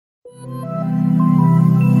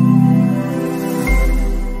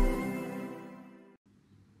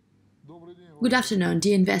Good afternoon,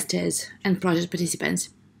 dear investors and project participants.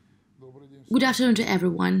 Good afternoon to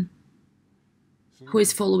everyone who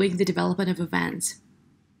is following the development of events,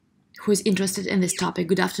 who is interested in this topic.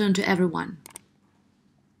 Good afternoon to everyone.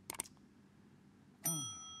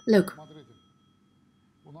 Look,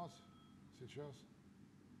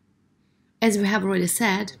 as we have already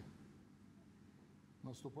said,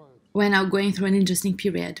 we're now going through an interesting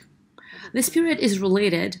period. This period is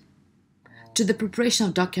related to the preparation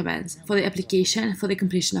of documents for the application for the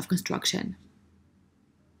completion of construction.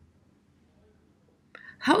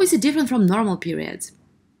 How is it different from normal periods?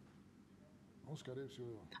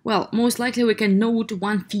 Well, most likely we can note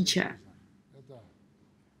one feature.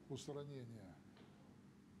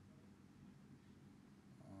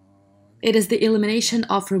 It is the elimination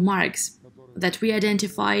of remarks that we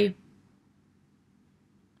identify,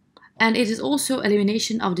 and it is also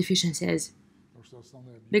elimination of deficiencies,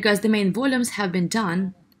 because the main volumes have been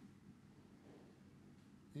done,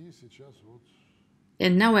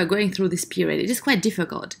 and now we're going through this period. It is quite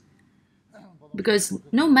difficult, because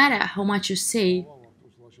no matter how much you say,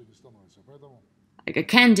 like a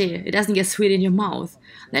candy, it doesn't get sweet in your mouth.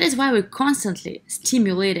 That is why we constantly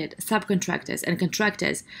stimulated subcontractors and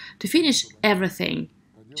contractors to finish everything,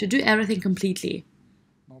 to do everything completely.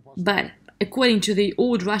 But according to the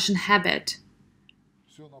old Russian habit,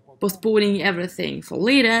 postponing everything for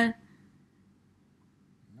later,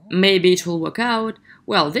 maybe it will work out.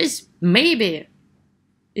 Well, this maybe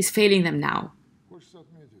is failing them now.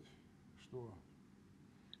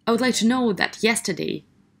 I would like to know that yesterday,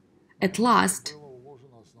 at last,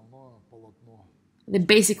 the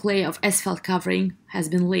basic layer of asphalt covering has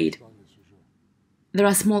been laid. There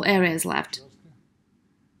are small areas left.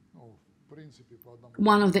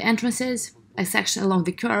 One of the entrances, a section along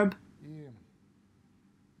the curb,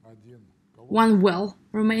 one well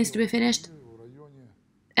remains to be finished,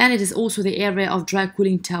 and it is also the area of dry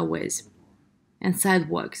cooling towers and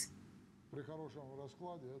sidewalks.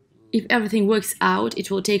 If everything works out,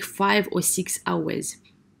 it will take 5 or 6 hours.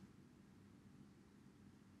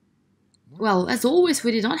 Well, as always,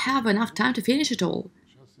 we did not have enough time to finish it all.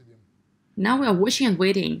 Now we are watching and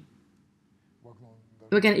waiting.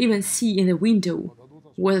 We can even see in the window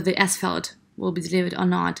whether the asphalt will be delivered or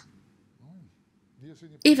not.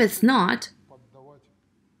 If it's not,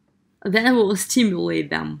 then we will stimulate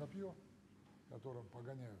them.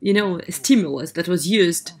 You know, a stimulus that was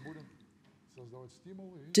used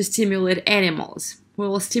to stimulate animals. We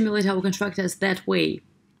will stimulate our contractors that way.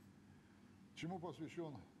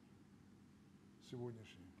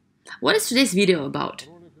 What is today's video about?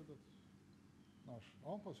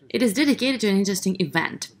 It is dedicated to an interesting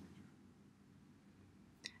event.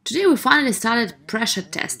 Today we finally started pressure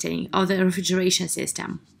testing of the refrigeration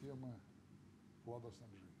system.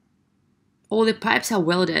 All the pipes are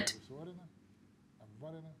welded,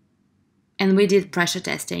 and we did pressure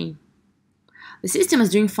testing. The system is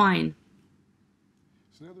doing fine.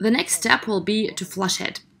 The next step will be to flush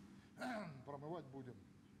it.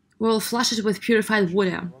 We will flush it with purified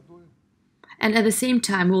water, and at the same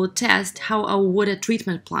time we will test how our water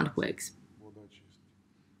treatment plant works.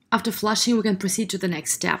 After flushing, we can proceed to the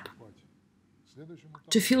next step,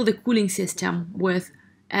 to fill the cooling system with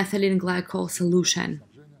ethylene glycol solution.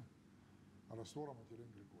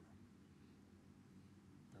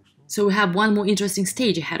 So we have one more interesting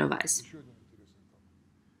stage ahead of us.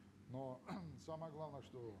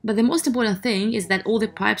 But the most important thing is that all the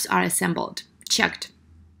pipes are assembled, checked,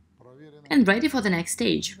 and ready for the next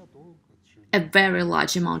stage. A very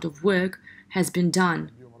large amount of work has been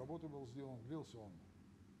done.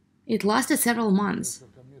 It lasted several months,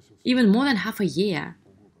 even more than half a year,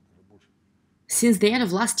 since the end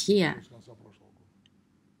of last year.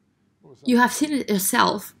 You have seen it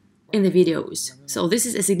yourself in the videos, so this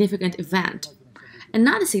is a significant event.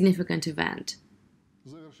 Another significant event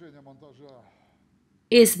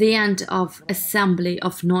is the end of assembly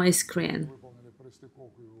of noise screen.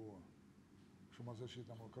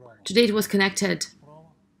 Today it was connected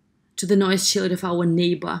to the noise shield of our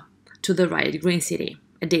neighbor to the right, Green City,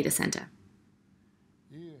 a data center.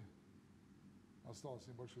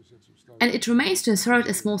 And it remains to insert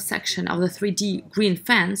a small section of the 3D green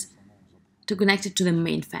fence to connect it to the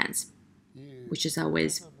main fence, which is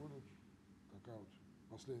always.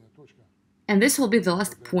 And this will be the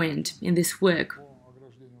last point in this work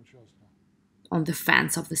on the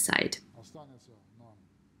fence of the site.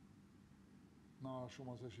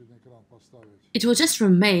 It will just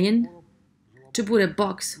remain to put a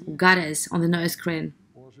box of gutters on the noise screen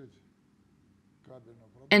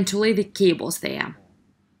and to lay the cables there,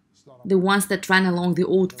 the ones that ran along the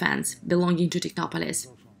old fence belonging to Technopolis.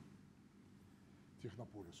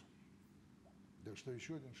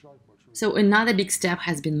 So another big step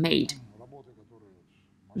has been made.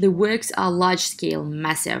 The works are large-scale,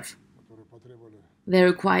 massive. They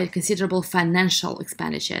require considerable financial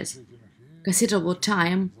expenditures, considerable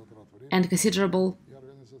time, and considerable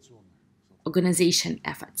organization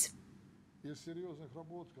efforts.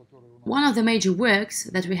 One of the major works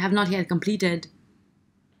that we have not yet completed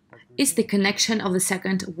is the connection of the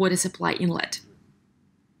second water supply inlet.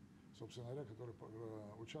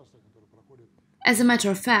 As a matter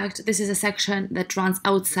of fact, this is a section that runs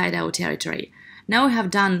outside our territory. Now we have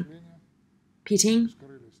done pitting,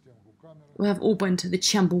 we have opened the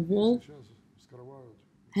chamber wall,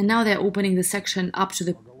 and now they're opening the section up to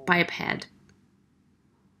the pipe head.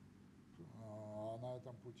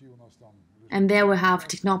 And there we have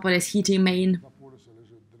Technopolis heating main,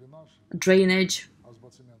 drainage,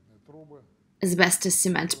 asbestos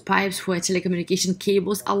cement pipes where telecommunication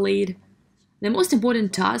cables are laid. The most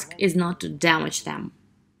important task is not to damage them.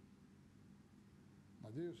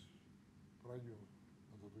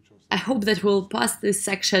 I hope that we'll pass this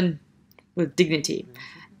section with dignity.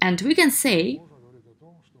 And we can say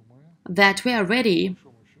that we are ready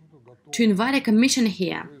to invite a commission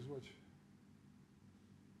here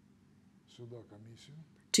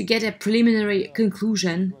to get a preliminary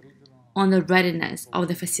conclusion on the readiness of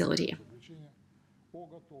the facility.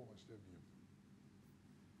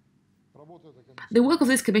 The work of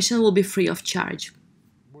this commission will be free of charge.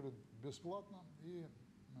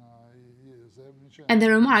 And the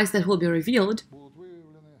remarks that will be revealed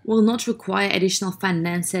will not require additional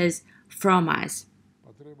finances from us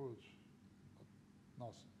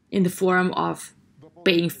in the form of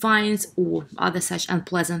paying fines or other such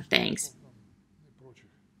unpleasant things.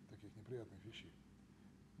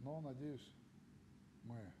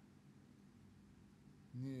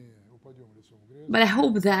 But I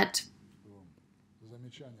hope that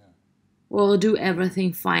we'll do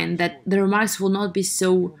everything fine, that the remarks will not be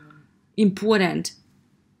so important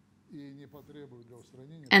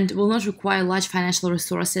and will not require large financial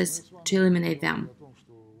resources to eliminate them.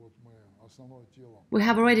 We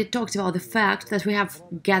have already talked about the fact that we have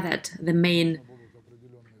gathered the main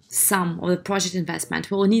sum of the project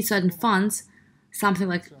investment. We will need certain funds, something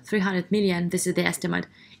like 300 million, this is the estimate,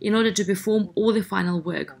 in order to perform all the final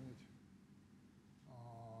work.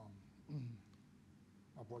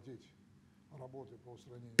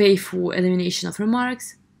 Pay for elimination of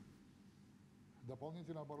remarks,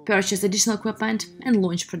 purchase additional equipment, and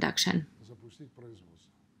launch production.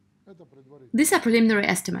 These are preliminary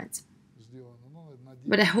estimates,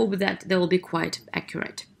 but I hope that they will be quite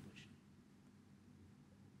accurate.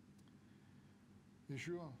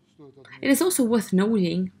 It is also worth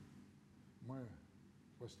noting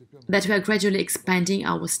that we are gradually expanding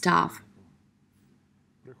our staff.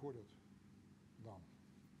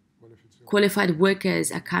 Qualified workers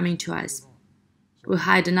are coming to us. We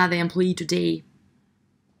hired another employee today.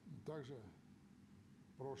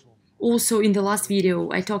 Also, in the last video,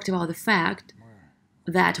 I talked about the fact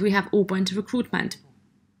that we have opened recruitment.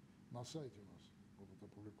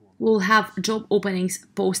 We'll have job openings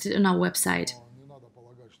posted on our website.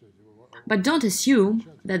 But don't assume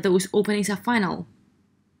that those openings are final,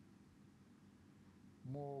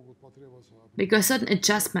 because certain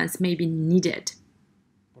adjustments may be needed.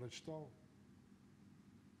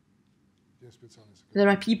 There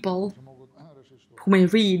are people who may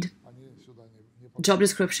read job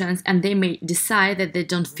descriptions and they may decide that they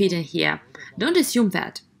don't fit in here. Don't assume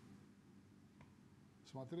that.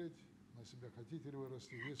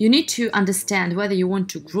 You need to understand whether you want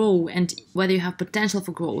to grow and whether you have potential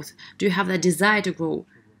for growth. Do you have that desire to grow?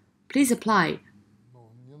 Please apply.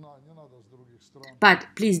 But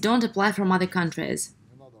please don't apply from other countries.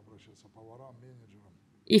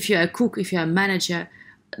 If you're a cook, if you're a manager,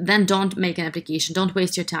 then don't make an application. Don't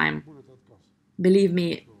waste your time. Believe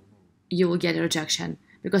me, you will get a rejection,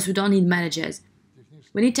 because we don't need managers.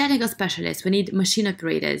 We need technical specialists. We need machine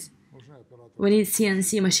operators. We need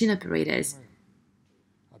CNC machine operators.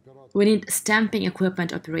 We need stamping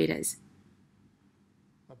equipment operators,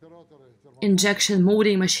 injection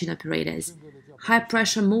molding machine operators,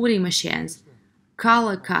 high-pressure molding machines,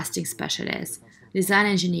 color casting specialists, design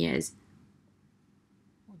engineers.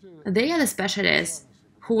 They are the specialists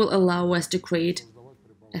who will allow us to create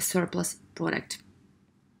a surplus product,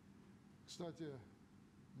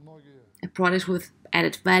 a product with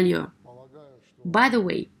added value. By the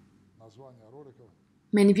way,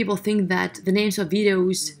 many people think that the names of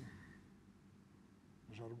videos,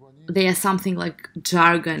 they are something like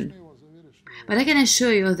jargon, but I can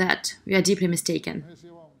assure you that you are deeply mistaken.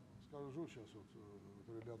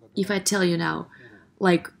 If I tell you now,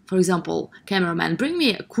 like, for example, cameraman, bring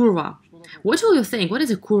me a curva, What will you think? What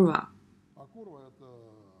is a curva?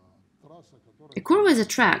 A curva is a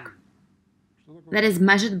track that is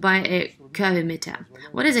measured by a curvimeter.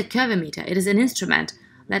 What is a curvimeter? It is an instrument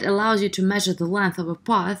that allows you to measure the length of a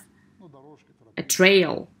path, a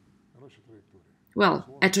trail,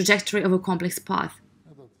 well, a trajectory of a complex path.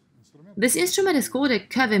 This instrument is called a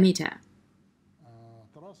curvimeter,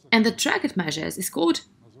 and the track it measures is called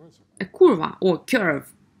a curva or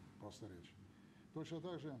curve.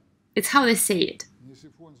 It's how they say it.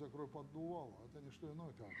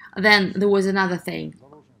 Then there was another thing.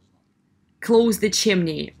 Close the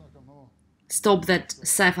chimney. Stop that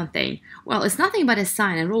siphon thing. Well, it's nothing but a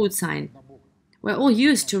sign, a road sign. We're all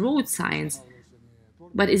used to road signs,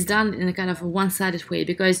 but it's done in a kind of a one-sided way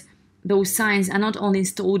because those signs are not only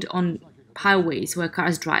installed on highways where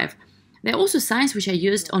cars drive, they're also signs which are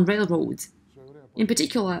used on railroads. In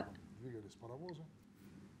particular,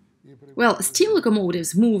 well, steam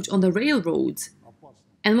locomotives moved on the railroads,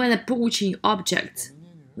 and when approaching objects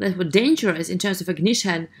that were dangerous in terms of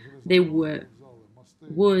ignition, they were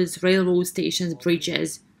woods, railroad stations,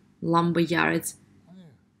 bridges, lumber yards.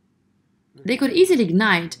 They could easily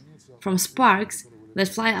ignite from sparks that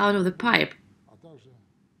fly out of the pipe,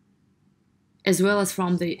 as well as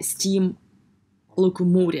from the steam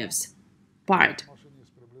locomotives part.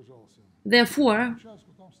 Therefore,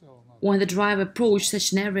 when the driver approached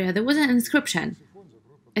such an area, there was an inscription,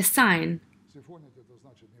 a sign: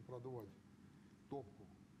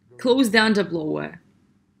 close the underblower.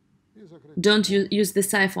 Don't use the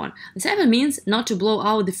siphon. The siphon means not to blow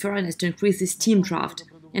out the furnace to increase the steam draft,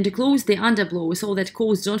 and to close the underblower so that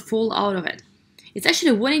coals don't fall out of it. It's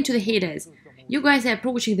actually a warning to the haters. You guys are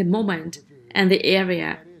approaching the moment and the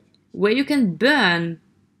area where you can burn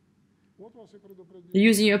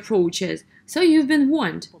using your approaches, so you've been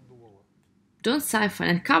warned. Don't siphon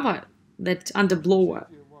and cover that underblower,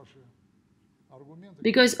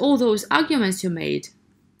 because all those arguments you made,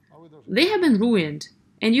 they have been ruined,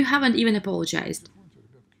 and you haven't even apologized.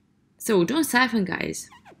 So don't siphon, guys,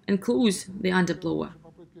 and close the underblower.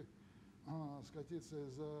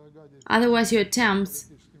 Otherwise, your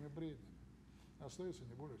attempts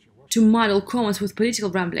to muddle comments with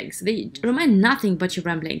political ramblings, they remain nothing but your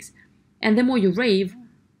ramblings. And the more you rave,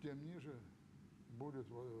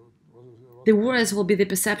 the worse will be the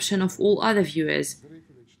perception of all other viewers,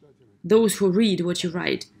 those who read what you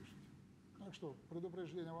write.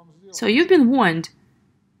 So you've been warned.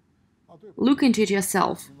 Look into it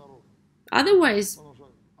yourself. Otherwise,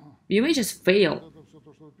 you may just fail.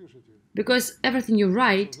 Because everything you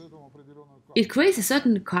write, it creates a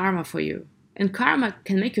certain karma for you. And karma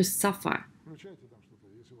can make you suffer.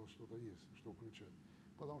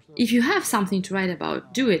 If you have something to write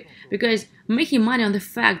about, do it. Because making money on the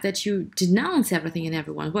fact that you denounce everything and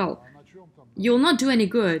everyone, well, you'll not do any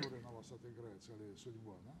good.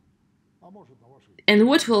 And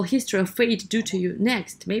what will history or fate do to you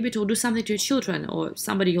next? Maybe it will do something to your children or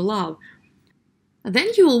somebody you love. Then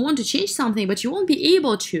you will want to change something, but you won't be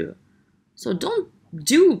able to. So don't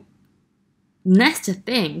do nasty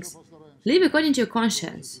things. Live according to your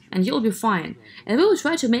conscience, and you'll be fine. And we will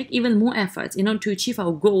try to make even more efforts in order to achieve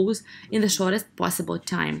our goals in the shortest possible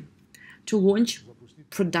time. To launch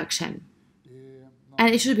production.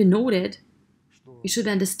 And it should be noted, it should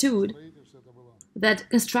be understood, that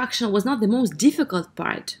construction was not the most difficult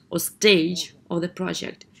part or stage of the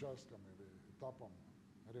project.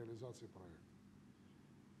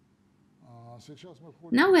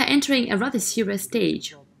 Now we are entering a rather serious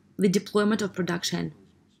stage, the deployment of production.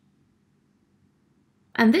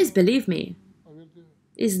 And this, believe me,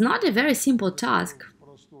 is not a very simple task.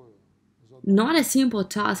 Not a simple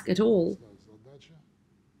task at all,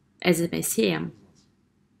 as it may seem.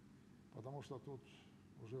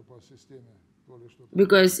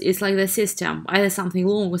 Because it's like the system, either something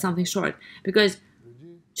long or something short. Because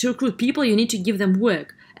to recruit people, you need to give them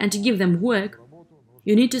work. And to give them work,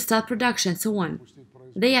 you need to start production, so on.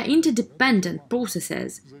 They are interdependent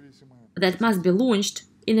processes that must be launched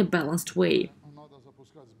in a balanced way.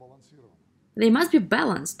 They must be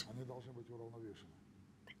balanced.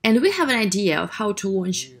 And we have an idea of how to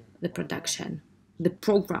launch the production, the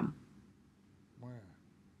program.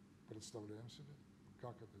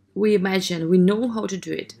 We imagine, we know how to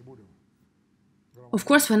do it. Of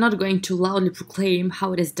course, we're not going to loudly proclaim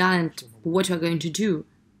how it is done and what we're going to do.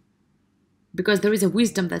 Because there is a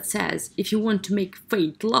wisdom that says, if you want to make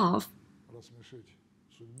fate laugh,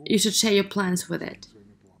 you should share your plans with it.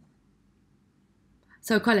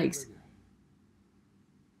 So, colleagues,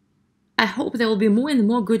 I hope there will be more and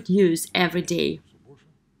more good news every day.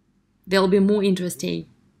 There will be more interesting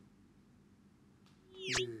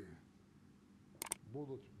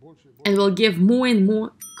and will give more and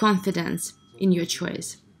more confidence in your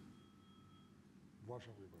choice.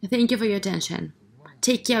 Thank you for your attention.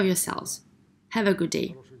 Take care of yourselves. Have a good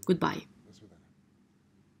day. Goodbye.